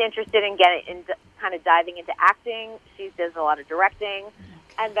because he's interested in kind of diving into acting. She does a lot of directing,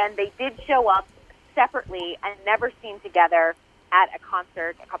 and then they did show up separately and never seen together at a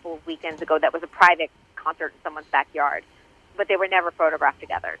concert a couple of weekends ago that was a private concert in someone's backyard. But they were never photographed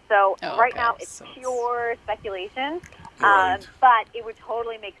together. So right now it's pure speculation. Right. But it would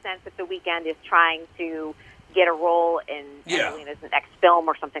totally make sense if The Weeknd is trying to get a role in Angelina's next film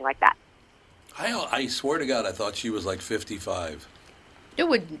or something like that. I swear to God, I thought she was like 55. It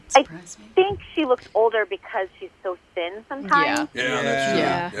wouldn't surprise me. I think she looks older because she's so thin sometimes. Yeah,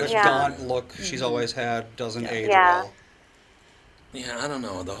 that's true. That gaunt look she's always had doesn't age Yeah. well. Yeah, I don't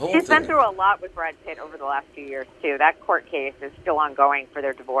know. The whole She's thing. been through a lot with Brad Pitt over the last few years, too. That court case is still ongoing for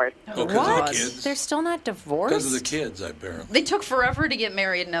their divorce. Oh, because of the kids? They're still not divorced? Because of the kids, apparently. They took forever to get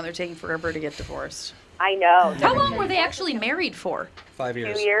married, and now they're taking forever to get divorced. I know. How long were they actually married for? 5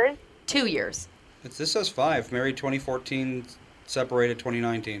 years. 2 years? 2 years. This says 5. Married 2014, separated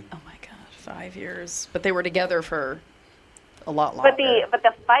 2019. Oh my God, 5 years. But they were together for a lot longer. But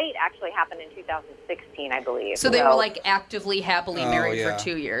the fight actually happened in 2016, I believe. So they were like actively, happily married for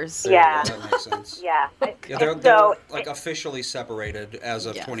 2 years. Yeah. That makes sense. Yeah. They're like officially separated as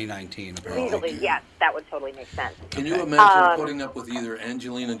of 2019, apparently. Legally, yes, that would totally make sense. Can you imagine putting up with either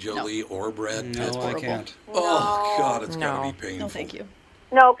Angelina Jolie or Brad Pitt? No, I can't. Oh, God, it's got to be painful. No, thank you.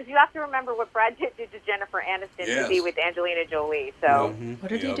 No, because you have to remember what Brad Pitt did to Jennifer Aniston Yes. to be with Angelina Jolie. So What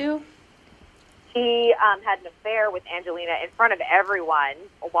did he do? he had an affair with Angelina in front of everyone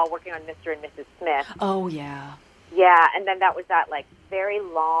while working on Mr. and Mrs. Smith. Oh, yeah. Yeah, and then that was that like very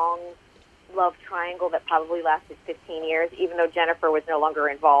long love triangle that probably lasted 15 years, even though Jennifer was no longer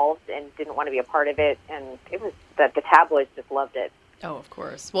involved and didn't want to be a part of it. And it was that the tabloids just loved it. Oh, of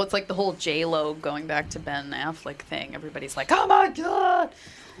course. Well, it's like the whole J-Lo going back to Ben Affleck thing. Everybody's like, oh, my God.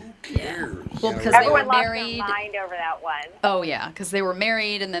 Who cares? Well, because everyone they were married. Lost their mind over that one. Oh, yeah, because they were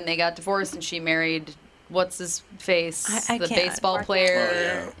married, and then they got divorced, and she married, what's his face? I the can't- baseball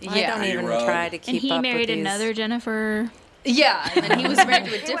player. Oh, I don't even try to keep And he up married with these. another Jennifer. Yeah, and then he was married to a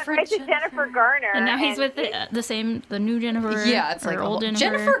He went different right to Jennifer Garner. And now he's with the new Jennifer. Yeah, it's or like old Jennifer.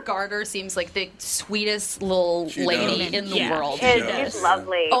 Jennifer Garner seems like the sweetest little She lady does. in the Yeah, world. she She's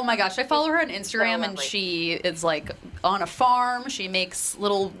lovely. Oh my gosh, I follow her on Instagram and lovely. she is like on a farm. She makes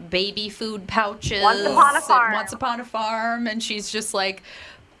little baby food pouches. Once upon a and farm. Once upon a farm, and she's just like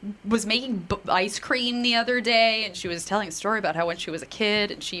was making ice cream the other day, and she was telling a story about how when she was a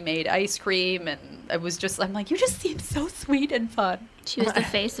kid and she made ice cream, and it was just I'm like, you just seem so sweet and fun. She was the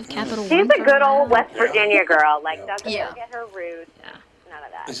face of Capital She's One. a good old West Virginia girl. Like, doesn't Yeah. forget her roots. Yeah. None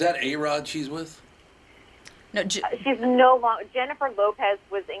of that. Is that A-Rod she's with? No, She's no longer. Jennifer Lopez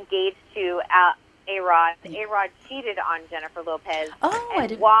was engaged to A-Rod. A-Rod cheated on Jennifer Lopez. Oh, I and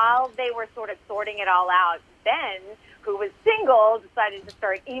didn't. while they were sort of sorting it all out, Ben, who was single, decided to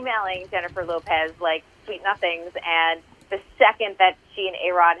start emailing Jennifer Lopez like sweet nothings. And the second that she and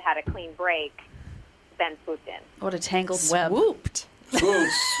A-Rod had a clean break, Ben swooped in. What a tangled web. Whooped.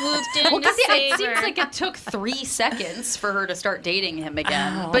 Swooped in Well, to because it save seems her. like it took 3 seconds for her to start dating him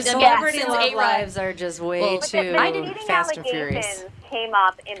again. But then celebrity since love A-Rod- lives are just way Well, too But the cheating fast and furious. allegations came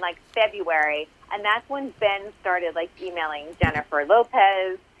up in like February, and that's when Ben started like emailing Jennifer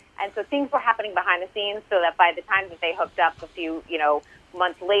Lopez, and so things were happening behind the scenes. So that by the time that they hooked up a few,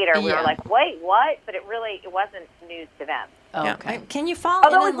 months later, we Yeah. were like, wait, what? But it wasn't news to them. Oh, Yeah. okay. Can you fall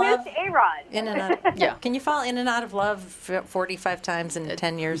Although in it and was love? news to A-Rod. In and out. Yeah. Can you fall in and out of love 45 times in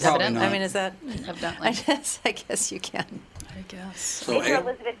 10 years? Probably I not. mean, is that? Evidently. I guess you can. I guess. So Maybe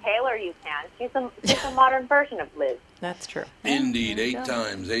Elizabeth Taylor you can. She's a modern version of Liz. That's true. Indeed, 8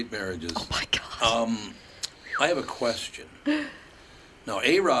 times, 8 marriages. Oh my gosh. I have a question. Now,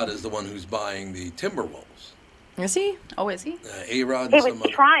 A-Rod is the one who's buying the Timberwolves. Is he? Oh, is he? A-Rod He and was some other.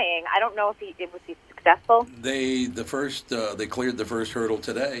 trying. I don't know if he was successful. They cleared the first hurdle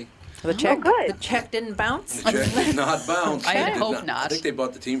today. The check. good. The check didn't bounce. The check did not bounce. I They did hope not. I think they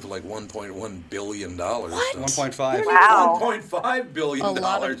bought the team for like $1.1 billion. What? 1.5. Wow. $1.5 billion. A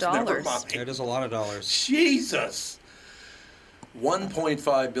lot of Never dollars. mind. It is a lot of dollars. Jesus.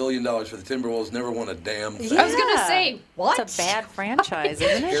 $1.5 billion for the Timberwolves. Never won a damn thing. I was going to say, what? It's a bad franchise,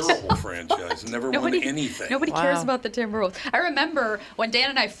 isn't it? Terrible franchise. Never won anything. Nobody cares Wow. about the Timberwolves. I remember when Dan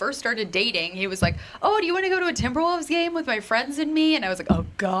and I first started dating, he was like, oh, do you want to go to a Timberwolves game with my friends and me? And I was like, oh,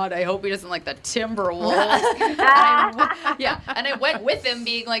 God, I hope he doesn't like the Timberwolves. And I went with him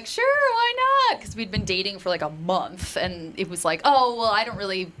being like, sure, why not? Because we'd been dating for like a month. And it was like, oh, well, I don't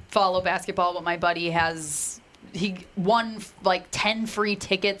really follow basketball, but my buddy he won like 10 free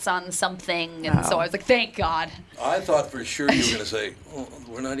tickets on something. And so I was like, thank God. I thought for sure you were going to say, oh,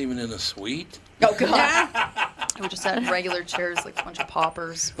 we're not even in a suite. Oh, God. We just had regular chairs, like a bunch of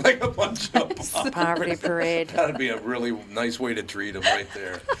paupers. Like a bunch of Poverty parade. That'd be a really nice way to treat them right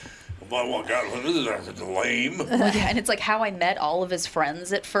there. Well, God, this is lame. Well, yeah, and it's like how I met all of his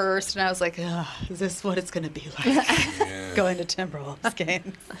friends at first, and I was like, ugh, is this what it's going to be like? Going to Timberwolves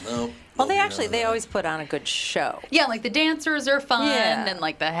games. No. Well, they always put on a good show. Yeah, like the dancers are fun, Yeah. and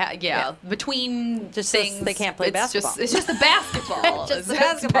like between Just things, they can't play basketball. It's just the basketball. Just the It's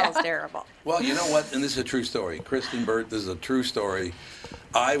basketball's bad. terrible. Well, you know what? And this is a true story. Kristen Burt, this is a true story.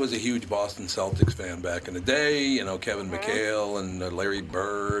 I was a huge Boston Celtics fan back in the day. Kevin McHale and Larry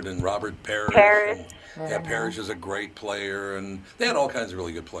Bird and Robert Parrish. Parrish. Parrish is a great player, and they had all kinds of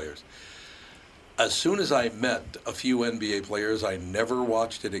really good players. As soon as I met a few NBA players, I never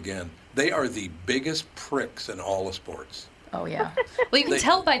watched it again. They are the biggest pricks in all of sports. Oh yeah. Well, you can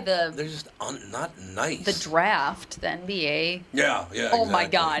tell by They're just not nice. the draft, the NBA. Yeah. Oh my exactly.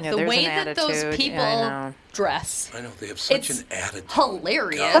 God, Yeah, the there's way an that those attitude. people Yeah, I know. dress. I know, they have such It's an attitude.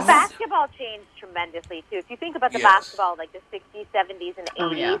 hilarious. The basketball changed tremendously, too. If you think about the Yes. basketball, like the 60s, 70s, and 80s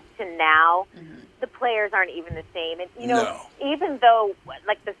Oh, yeah. to now, the players aren't even the same. And, No. even though,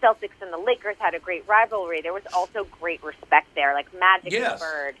 like, the Celtics and the Lakers had a great rivalry, there was also great respect there, like Magic and Yes.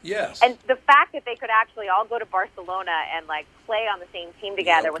 Bird. Yes. And the fact that they could actually all go to Barcelona and, like, play on the same team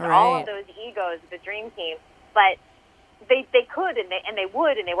together Yep. with all Right. of those egos, the dream team, but they could and they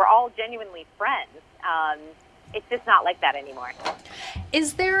would, and they were all genuinely friends. it's just not like that anymore.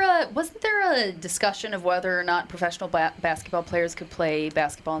 Wasn't there a discussion of whether or not professional basketball players could play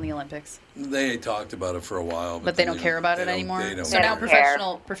basketball in the Olympics? They talked about it for a while, but they don't care about it anymore. So now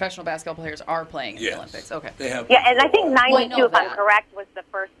professional basketball players are playing in the Olympics. Okay. They have. Yeah, and I think 92, if I'm correct, was the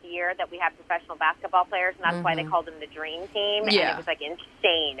first year that we had professional basketball players, and that's why they called them the Dream Team. And it was like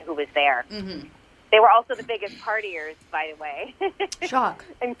insane who was there. Mm-hmm. They were also the biggest partiers, by the way. Shock.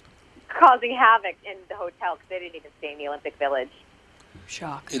 And causing havoc in the hotel because they didn't even stay in the Olympic Village.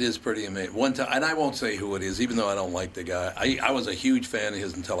 Shock. It is pretty amazing. One time, and I won't say who it is, even though I don't like the guy. I was a huge fan of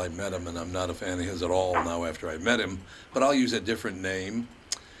his until I met him, and I'm not a fan of his at all now after I met him. But I'll use a different name.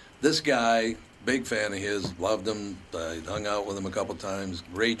 This guy, big fan of his, loved him. I hung out with him a couple times.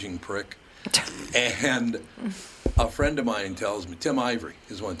 Raging prick. And a friend of mine tells me, Tim Ivory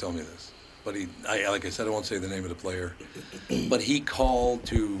is the one who told me this. But like I said, I won't say the name of the player. But he called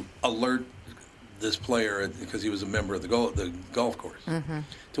to alert this player, because he was a member of the golf course,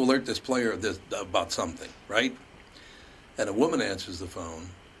 to alert this player about something, right? And a woman answers the phone,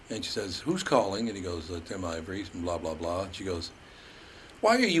 and she says, "Who's calling?" And he goes, "Tim Ivory," and blah, blah, blah. And she goes,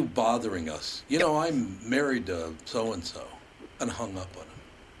 "Why are you bothering us? You know, I'm married to so-and-so," and hung up on him.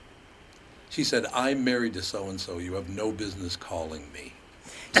 She said, "I'm married to so-and-so. You have no business calling me."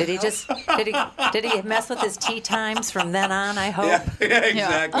 Did he mess with his tea times from then on, I hope? Yeah,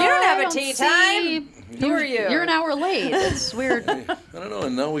 exactly. You don't have a tea time. Who are you? You're an hour late. It's weird. I don't know,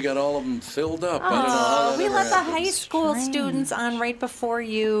 and now we got all of them filled up. I don't know how Oh, that we ever let the happens. high school students on right before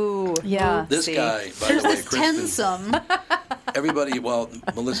you. Yeah. This guy, by the way, There's Kristen, Tensum. everybody, well,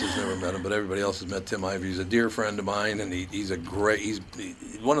 Melissa's never met him, but everybody else has met Tim Ivory. He's a dear friend of mine, and he's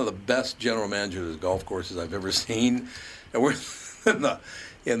one of the best general managers of golf courses I've ever seen. And we're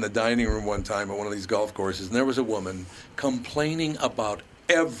in the dining room one time at one of these golf courses, and there was a woman complaining about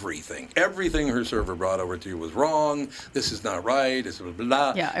everything. Everything her server brought over to you was wrong. This is not right. This blah, blah,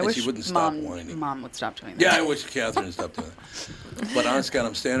 blah. Yeah, I and wish she wouldn't stop whining. Mom would stop doing that. Yeah, I wish Catherine would stop doing that. But honest God,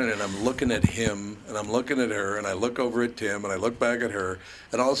 I'm standing there and I'm looking at him and I'm looking at her and I look over at Tim and I look back at her,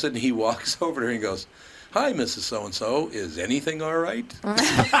 and all of a sudden he walks over to her and he goes, "Hi, Mrs. So-and-so. Is anything all right?"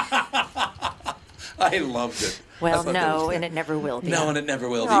 I loved it. Well, no, and it never will be. No, and it never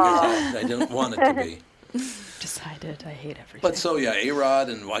will be, because I don't want it to be. Decided I hate everything. But so, yeah, A-Rod,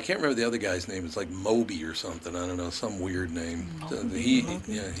 and I can't remember the other guy's name. It's like Moby or something. I don't know, some weird name.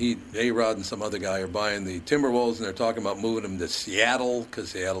 A-Rod and some other guy are buying the Timberwolves, and they're talking about moving them to Seattle because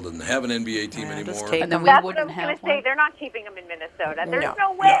Seattle doesn't have an NBA team anymore. And then That's what I was going to say. They're not keeping them in Minnesota. There's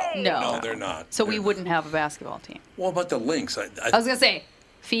no way. No, they're not. So we wouldn't have a basketball team. Well, about the Lynx, I was going to say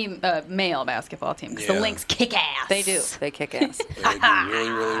male basketball team, because the Lynx kick ass. They do. They kick ass. They do really,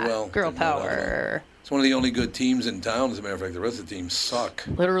 really well. Girl power. It's one of the only good teams in town. As a matter of fact, the rest of the teams suck.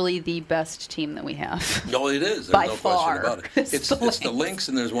 Literally the best team that we have. No, it is. There's By no far. question about it. It's the Lynx,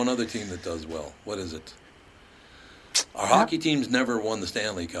 and there's one other team that does well. What is it? Our hockey team's never won the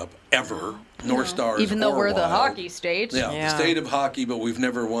Stanley Cup, ever. North Stars, even though we're the Wild. hockey state. Yeah, the state of hockey, but we've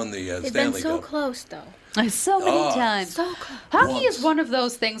never won the They've Stanley been so Cup. close, though. So many times. So close. Hockey is one of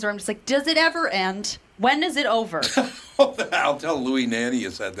those things where I'm just like, does it ever end? When is it over? I'll tell Louis Nanny you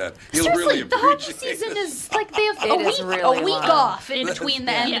said that. He'll Seriously, really the hockey appreciate season it. is like they have It is a really week long. off in between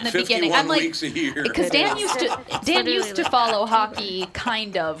the end and the beginning. 51 I'm like, weeks a year. because Dan used to literally follow hockey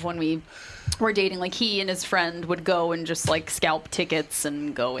kind of when we were dating. Like he and his friend would go and just like scalp tickets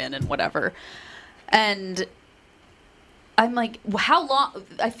and go in and whatever. And I'm like, how long?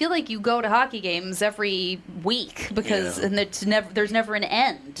 I feel like you go to hockey games every week because and there's never an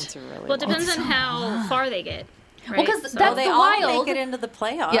end. It's really Well, it depends on how far they get. Right? Well, because So- that's they the all Wild. make it into the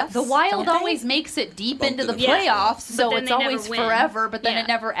playoffs. Yeah, the Wild don't they? always makes it deep Bump into to the the playoffs, But so then it's they never always win. forever. But then Yeah. it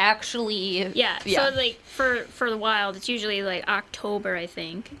never actually. Yeah. So like for the Wild, it's usually like October, I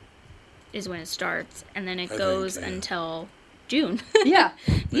think, is when it starts, and then it goes until June. Yeah.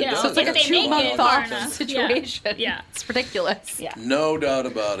 You know, does. So it's like if a they make 2-month it far off enough. situation. Yeah. It's ridiculous. Yeah. No doubt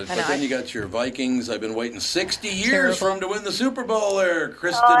about it. I But know, then I- you got your Vikings. I've been waiting 60 years Terrible. for them to win the Super Bowl there.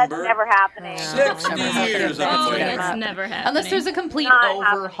 Kristen Oh, that's Burt. never happening. 60 years I've Oh, been waiting. it's never happening. Unless there's a complete Not happening.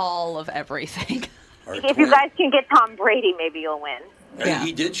 overhaul of everything. Our If you twin- guys can get Tom Brady, maybe you'll win.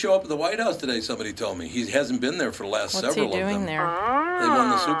 He did show up at the White House today, somebody told me. He hasn't been there for the last What's he several of doing them. there? They won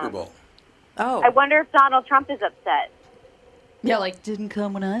the Super Bowl. Oh. I wonder if Donald Trump is upset. Yeah, like didn't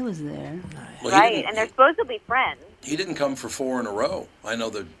come when I was there. Well, he Right, didn't- and they're supposed to be friends. He didn't come for 4 in a row. I know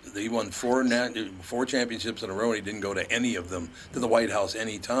that he won 4 championships in a row, and he didn't go to any of them, to the White House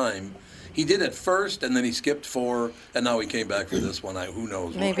any time. He did at first, and then he skipped 4, and now he came back for this one. Who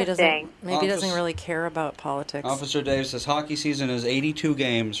knows? Maybe he doesn't really care about politics. Officer Dave says hockey season is 82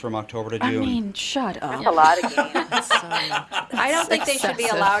 games from October to June. I mean, shut up. That's a lot of games. I don't think they should be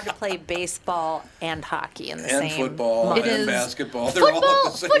allowed to play baseball and hockey in the same. And football month. and basketball. They're all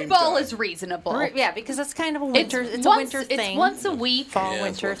at the same Football time. is reasonable. Yeah, because it's kind of a winter. It's a winter thing. It's once a week. Fall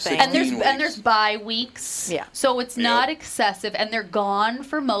winter thing. And there's bye weeks. Yeah. So it's not excessive, and they're gone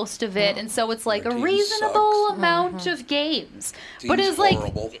for most of it, and so it's like a reasonable amount of games. But it's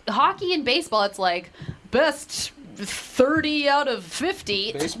horrible. like hockey and baseball. It's like best 30 out of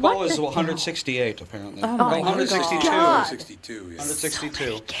 50. Baseball is 168 apparently. Oh my 162. God. 162. Yeah.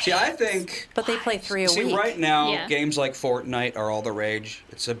 162. See, I think. But they play 3 a week. See, right now, games like Fortnite are all the rage.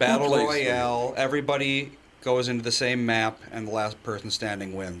 It's a battle royale. Everybody goes into the same map, and the last person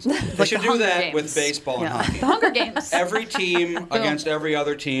standing wins. They should do that with baseball and hockey. The Hunger Games. Every team against every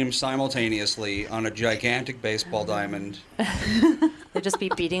other team simultaneously on a gigantic baseball diamond. They'd just be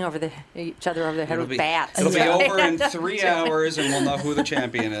beating each other over the head with bats. It'll be over in 3 hours, and we'll know who the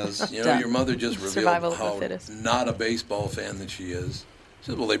champion is. You know, your mother just revealed Survival of the how fittest. not a baseball fan that she is. She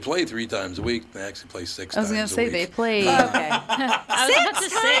said, well, they play 3 times a week. They actually play 6 I was times going to say a week. they play. Okay. I was about to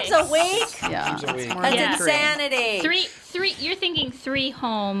say. 6 times a week? Yeah. Times a week. That's insanity. Three. You're thinking 3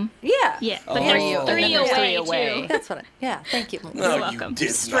 home. Yeah. Yeah, but Oh. there's 3 there's away, 3 away. too. That's what thank you. No, You're welcome. you did not. You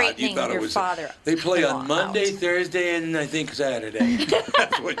Straightening thought it your was. father They play on out. Monday, Thursday, and I think Saturday.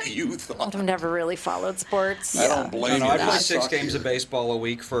 That's what you thought. I've never really followed sports. I don't blame you. I play They 6 suck games here. of baseball a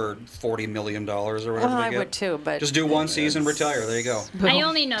week for $40 million or whatever Well, they I get. would too, but Just do one season, retire. There you go. I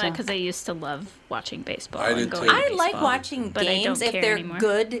only know it because I used to love watching baseball. I and did going too. to I like baseball, watching but I games don't if care they're anymore.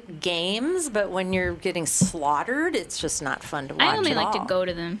 good games, but when you're getting slaughtered, it's just not fun to watch. I only at like all. to go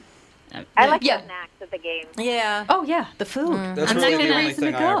to them. I like Yeah. the snacks at the game. Yeah. Oh, yeah, the food. That's I'm really not the gonna- only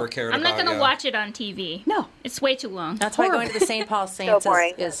thing I ever cared I'm about. not going to yeah. watch it on TV. No. It's way too long. That's why going to the St. Paul Saints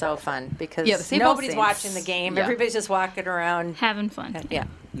boring. is so fun because Yeah, the St. Paul nobody's Saints. watching the game. Yeah. Everybody's just walking around. Having fun. Yeah.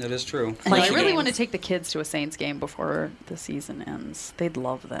 It is true. And I Playing really games. want to take the kids to a Saints game before the season ends. They'd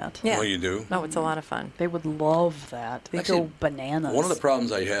love that. Yeah. Well, you do. No, it's a lot of fun. They would love that. They'd Actually, go bananas. One of the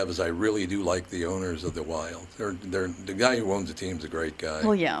problems I have is I really do like the owners of the Wild. They're the guy who owns the team's a great guy.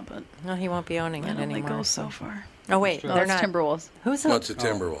 Well, yeah, but No, he won't be owning I it don't anymore. go so far. Oh wait, No, they're it's not. Timberwolves. Who's No, the? it's the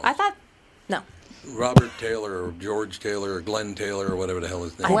Timberwolves. I thought. No. Robert Taylor or George Taylor or Glenn Taylor or whatever the hell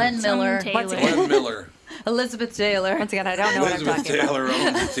his name Glenn is. Miller. Taylor. Glenn Miller. Elizabeth Taylor. Once again, I don't know what I'm Elizabeth talking Taylor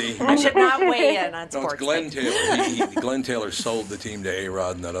about. owns the team. I should not weigh in on No, it's sports. Glenn things. Taylor. Glenn Taylor sold the team to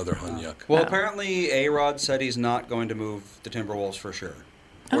A-Rod and that other Hunyuk. Well, apparently A-Rod said he's not going to move the Timberwolves for sure.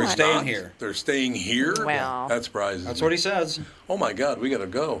 We're They're staying not. here. They're staying here? Well. That surprises That's me. what he says. Oh, my God, we got to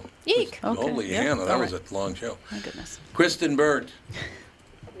go. Eek. Okay, Holy yeah, Hannah, that all was right. a long show. My goodness. Kristen Burt,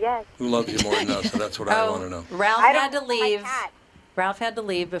 Yes. who loves you more than us, so that's what I want to know. Ralph I don't had to know my leave. cat. Ralph had to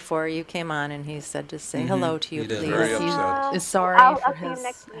leave before you came on, and he said, "Just say hello to you, He did. please." Very upset. Is sorry I'll for see you his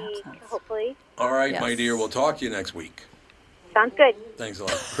next week, absence. hopefully. All right, my Yes. dear, we'll talk to you next week. Sounds good. Thanks a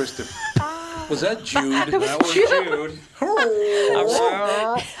lot. Kristen. Was that Jude? That was Jude.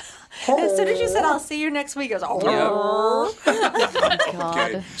 As soon as you said, "I'll see you next week," I was, "Oh." God.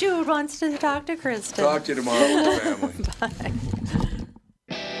 Okay. Jude wants to talk to Kristen. Talk to you tomorrow with the family. Bye.